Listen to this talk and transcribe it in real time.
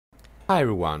Hi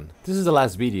everyone, this is the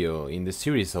last video in the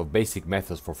series of basic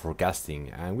methods for forecasting,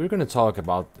 and we're going to talk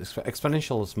about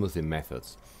exponential smoothing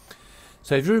methods.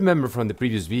 So if you remember from the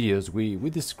previous videos, we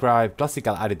described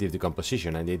classical additive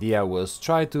decomposition, and the idea was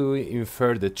try to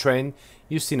infer the trend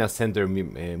using a center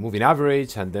moving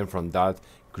average, and then from that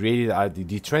create a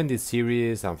detrended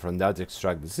series, and from that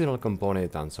extract the signal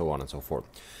component, and so on and so forth.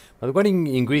 But one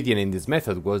ingredient in this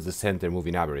method was the center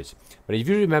moving average. But if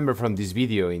you remember from this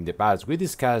video in the past, we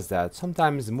discussed that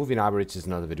sometimes the moving average is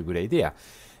not a very good idea.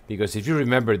 Because if you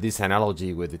remember this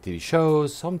analogy with the TV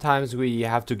shows, sometimes we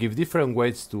have to give different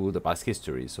weights to the past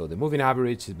history. So the moving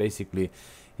average is basically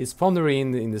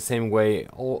pondering in the same way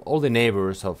all the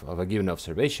neighbors of a given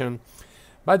observation.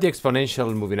 But the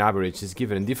exponential moving average is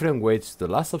given different weights to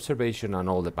the last observation and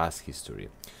all the past history.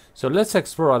 So let's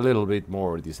explore a little bit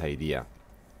more this idea.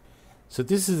 So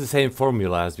this is the same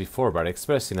formula as before, but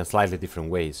expressed in a slightly different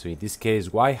way. So in this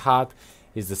case, y hat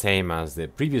is the same as the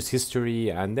previous history,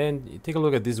 and then you take a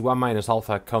look at this 1 minus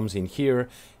alpha comes in here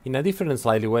in a different and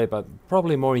slightly way, but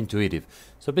probably more intuitive.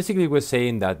 So basically we're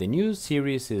saying that the new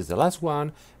series is the last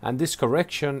one, and this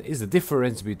correction is the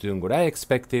difference between what I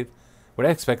expected,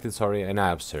 and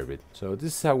I observed it. So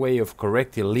this is a way of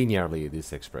correcting linearly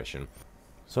this expression.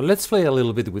 So let's play a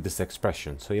little bit with this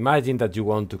expression. So imagine that you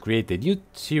want to create a new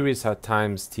series at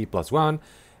times t plus 1,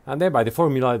 and then by the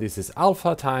formula this is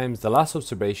alpha times the last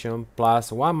observation plus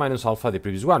 1 minus alpha the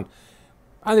previous one.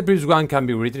 And the previous one can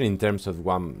be written in terms of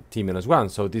 1 t minus 1.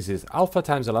 So this is alpha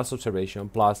times the last observation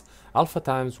plus alpha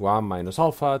times 1 minus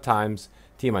alpha times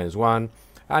t minus 1.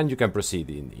 And you can proceed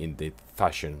in the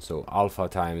fashion. So alpha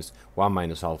times 1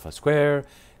 minus alpha square.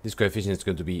 This coefficient is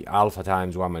going to be alpha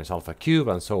times 1 minus alpha cube,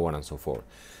 and so on and so forth.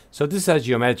 So this is a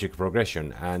geometric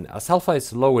progression, and as alpha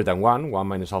is lower than 1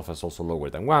 minus alpha is also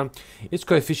lower than 1, its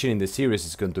coefficient in the series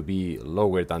is going to be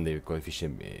lower than the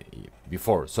coefficient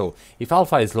before. So if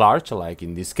alpha is large, like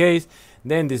in this case,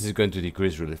 then this is going to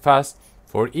decrease really fast.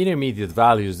 For intermediate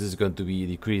values, this is going to be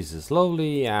decreased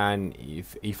slowly, and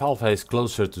if alpha is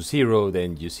closer to 0,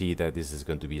 then you see that this is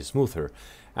going to be smoother.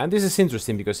 And this is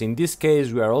interesting because in this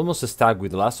case we are almost stuck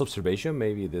with the last observation,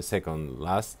 maybe the second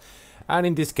last, and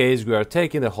in this case we are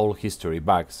taking the whole history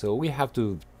back. So we have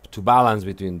to balance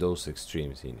between those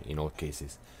extremes in all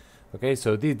cases. Okay,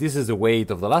 so this is the weight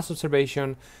of the last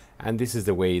observation, and this is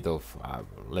the weight of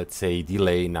let's say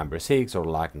delay number 6 or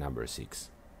lag number 6.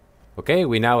 Okay,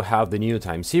 we now have the new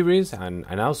time series, and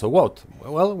also what?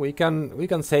 Well, we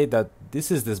can say that this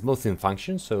is the smoothing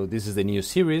function, so this is the new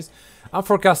series, and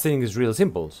forecasting is real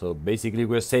simple. So basically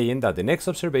we're saying that the next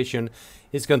observation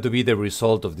is going to be the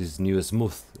result of this new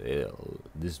smooth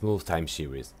time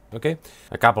series. Okay,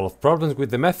 a couple of problems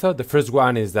with the method. The first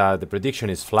one is that the prediction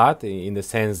is flat, in the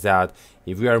sense that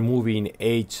if we are moving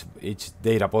each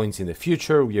data points in the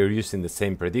future, we are using the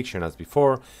same prediction as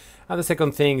before. And the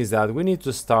second thing is that we need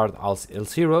to start as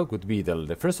L0, could be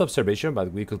the first observation,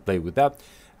 but we could play with that.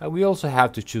 And we also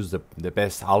have to choose the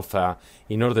best alpha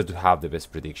in order to have the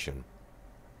best prediction.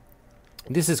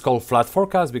 This is called flat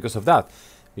forecast because of that,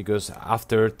 because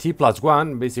after t plus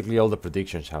 1, basically all the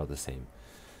predictions are the same.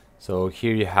 So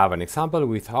here you have an example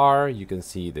with R. You can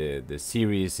see the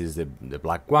series is the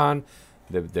black one.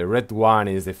 The red one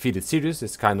is the fitted series.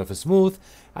 It's kind of smooth,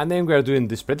 and then we are doing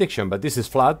this prediction, but this is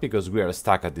flat because we are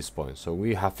stuck at this point. So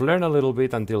we have learned a little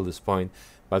bit until this point,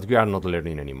 but we are not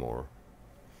learning anymore.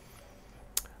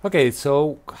 Okay,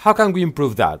 so how can we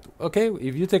improve that? Okay,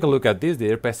 if you take a look at this, the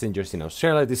air passengers in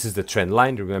Australia, this is the trend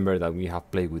line. Remember that we have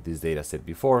played with this data set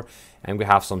before, and we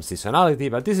have some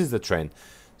seasonality, but this is the trend.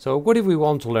 So what if we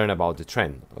want to learn about the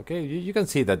trend? Okay, you can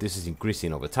see that this is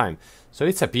increasing over time. So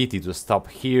it's a pity to stop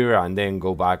here and then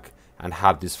go back and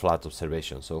have this flat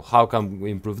observation. So how can we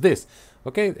improve this?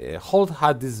 Okay, Holt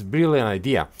had this brilliant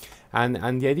idea.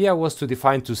 And the idea was to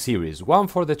define two series, one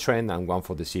for the trend and one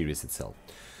for the series itself.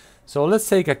 So let's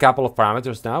take a couple of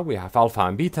parameters now. We have alpha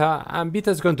and beta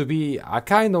is going to be a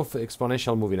kind of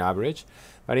exponential moving average,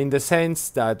 but in the sense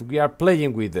that we are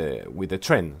playing with the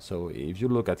trend. So if you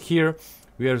look at here,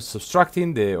 we are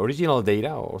subtracting the original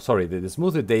data, or sorry, the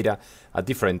smoothed data at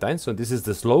different times. So this is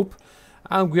the slope,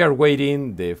 and we are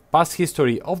weighting the past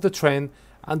history of the trend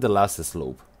and the last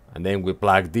slope. And then we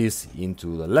plug this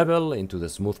into the level, into the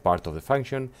smooth part of the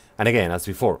function. And again, as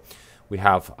before, we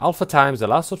have alpha times the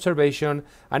last observation,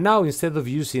 and now instead of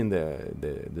using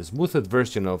the smoothed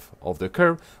version of the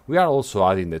curve, we are also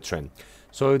adding the trend.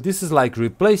 So this is like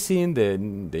replacing the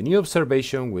new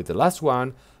observation with the last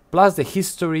one, plus the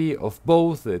history of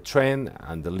both the trend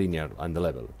and the linear and the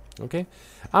level. Okay,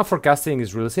 and forecasting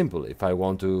is really simple. If I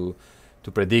want to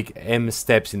predict m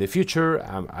steps in the future,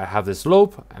 I have the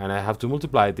slope and I have to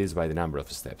multiply this by the number of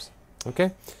steps.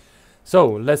 Okay, So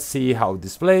let's see how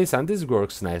this plays, and this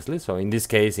works nicely. So in this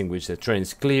case, in which the trend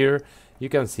is clear, you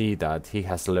can see that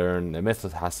the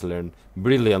method has learned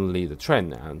brilliantly the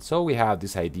trend. And so we have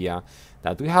this idea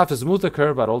that we have to smooth the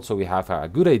curve, but also we have a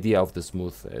good idea of the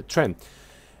smooth trend.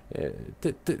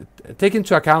 Take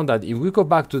into account that if we go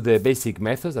back to the basic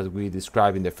methods that we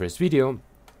described in the first video,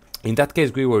 in that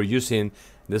case we were using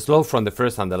the slope from the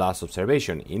first and the last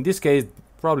observation. In this case,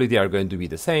 probably they are going to be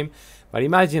the same, but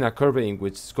imagine a curve in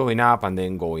which it's going up and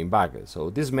then going back. So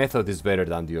this method is better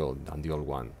than the old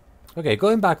one. Okay,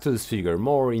 going back to this figure,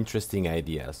 more interesting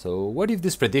idea. So what if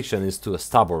this prediction is too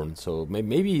stubborn? So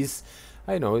maybe it's,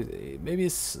 I don't know, maybe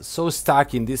it's so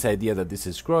stuck in this idea that this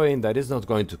is growing that it's not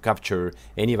going to capture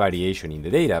any variation in the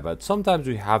data. But sometimes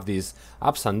we have these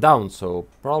ups and downs, so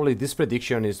probably this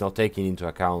prediction is not taking into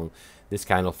account this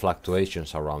kind of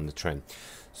fluctuations around the trend.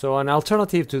 So an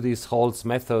alternative to this Holt's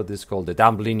method is called the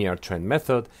damp linear trend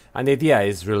method, and the idea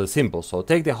is really simple. So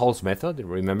take the Holt's method.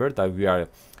 Remember that we are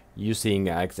using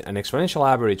an exponential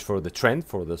average for the trend,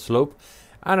 for the slope,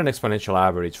 and an exponential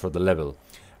average for the level.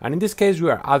 And in this case, we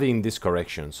are adding this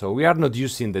correction. So we are not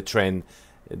using the trend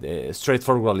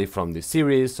straightforwardly from the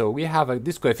series. So we have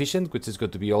this coefficient, which is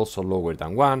going to be also lower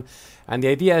than 1. And the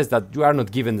idea is that you are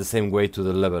not given the same weight to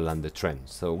the level and the trend.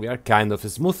 So we are kind of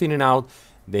smoothing out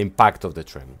the impact of the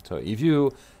trend. So if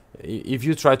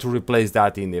you try to replace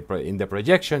that in the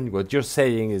projection, what you're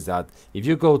saying is that if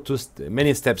you go to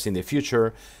many steps in the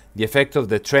future, the effect of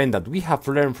the trend that we have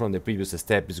learned from the previous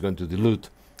step is going to dilute.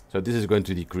 So this is going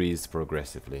to decrease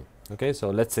progressively. Okay, so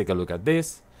let's take a look at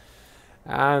this.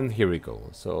 And here we go.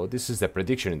 So this is the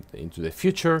prediction into the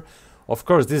future. Of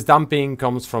course, this damping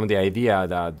comes from the idea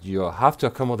that you have to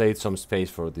accommodate some space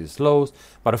for these lows.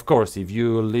 But of course, if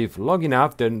you live long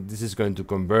enough, then this is going to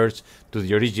converge to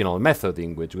the original method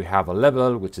in which we have a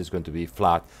level which is going to be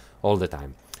flat all the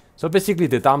time. So basically,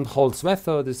 the damped Holt's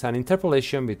method is an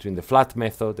interpolation between the flat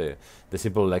method, the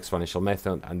simple exponential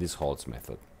method, and this Holt's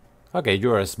method. Okay,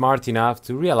 you are smart enough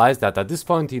to realize that at this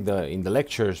point in the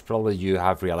lectures, probably you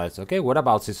have realized, okay, what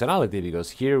about seasonality?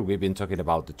 Because here we've been talking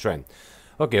about the trend.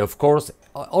 Okay, of course,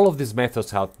 all of these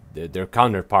methods have their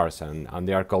counterparts, and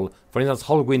they are called, for instance,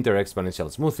 whole winter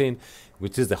exponential smoothing,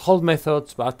 which is the Holt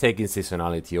method, but taking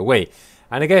seasonality away.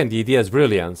 And again, the idea is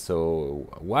brilliant, so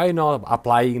why not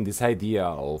applying this idea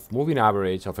of moving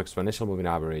average, of exponential moving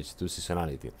average to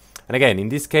seasonality? And again, in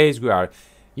this case, we are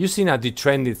using a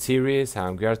detrended series,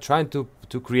 and we are trying to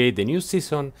create the new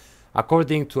season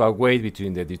according to a weight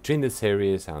between the detrended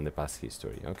series and the past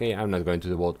history. Okay, I'm not going to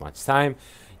devote much time.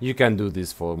 You can do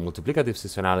this for multiplicative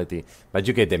seasonality, but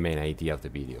you get the main idea of the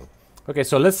video. Okay,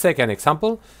 so let's take an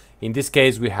example. In this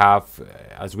case, we have,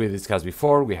 as we discussed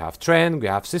before, we have trend, we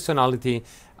have seasonality,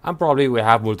 and probably we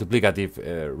have multiplicative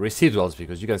residuals,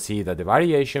 because you can see that the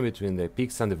variation between the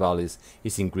peaks and the valleys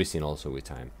is increasing also with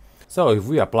time. So if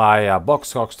we apply a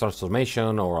Box-Cox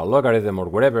transformation or a logarithm or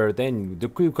whatever, then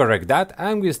we correct that,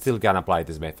 and we still can apply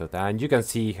this method. And you can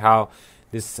see how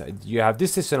you have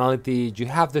this seasonality, you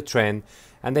have the trend,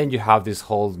 and then you have this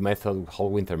whole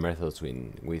winter methods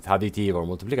with additive or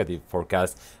multiplicative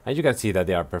forecast, and you can see that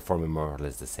they are performing more or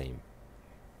less the same.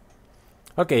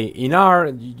 Okay, in R,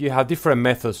 you have different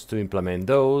methods to implement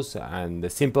those, and the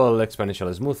simple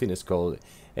exponential smoothing is called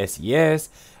SES,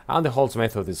 and the Holt's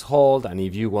method is Holt, and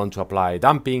if you want to apply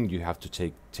damping, you have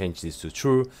to change this to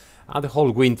true, and the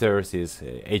whole winters is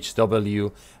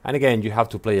HW, and again, you have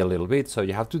to play a little bit, so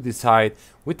you have to decide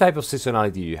what type of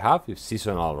seasonality you have, if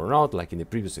seasonal or not, like in the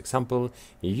previous example,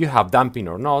 if you have damping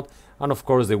or not, and of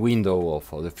course the window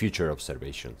of the future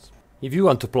observations. If you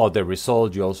want to plot the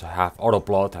result, you also have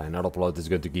autoplot, and autoplot is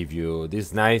going to give you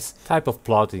this nice type of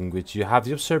plot in which you have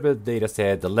the observed data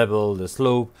set, the level, the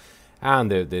slope, and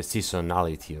the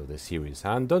seasonality of the series.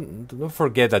 And don't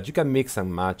forget that you can mix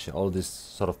and match all this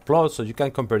sort of plots, so you can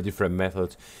compare different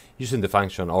methods using the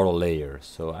function auto layer.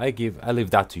 So I leave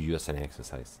that to you as an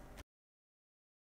exercise.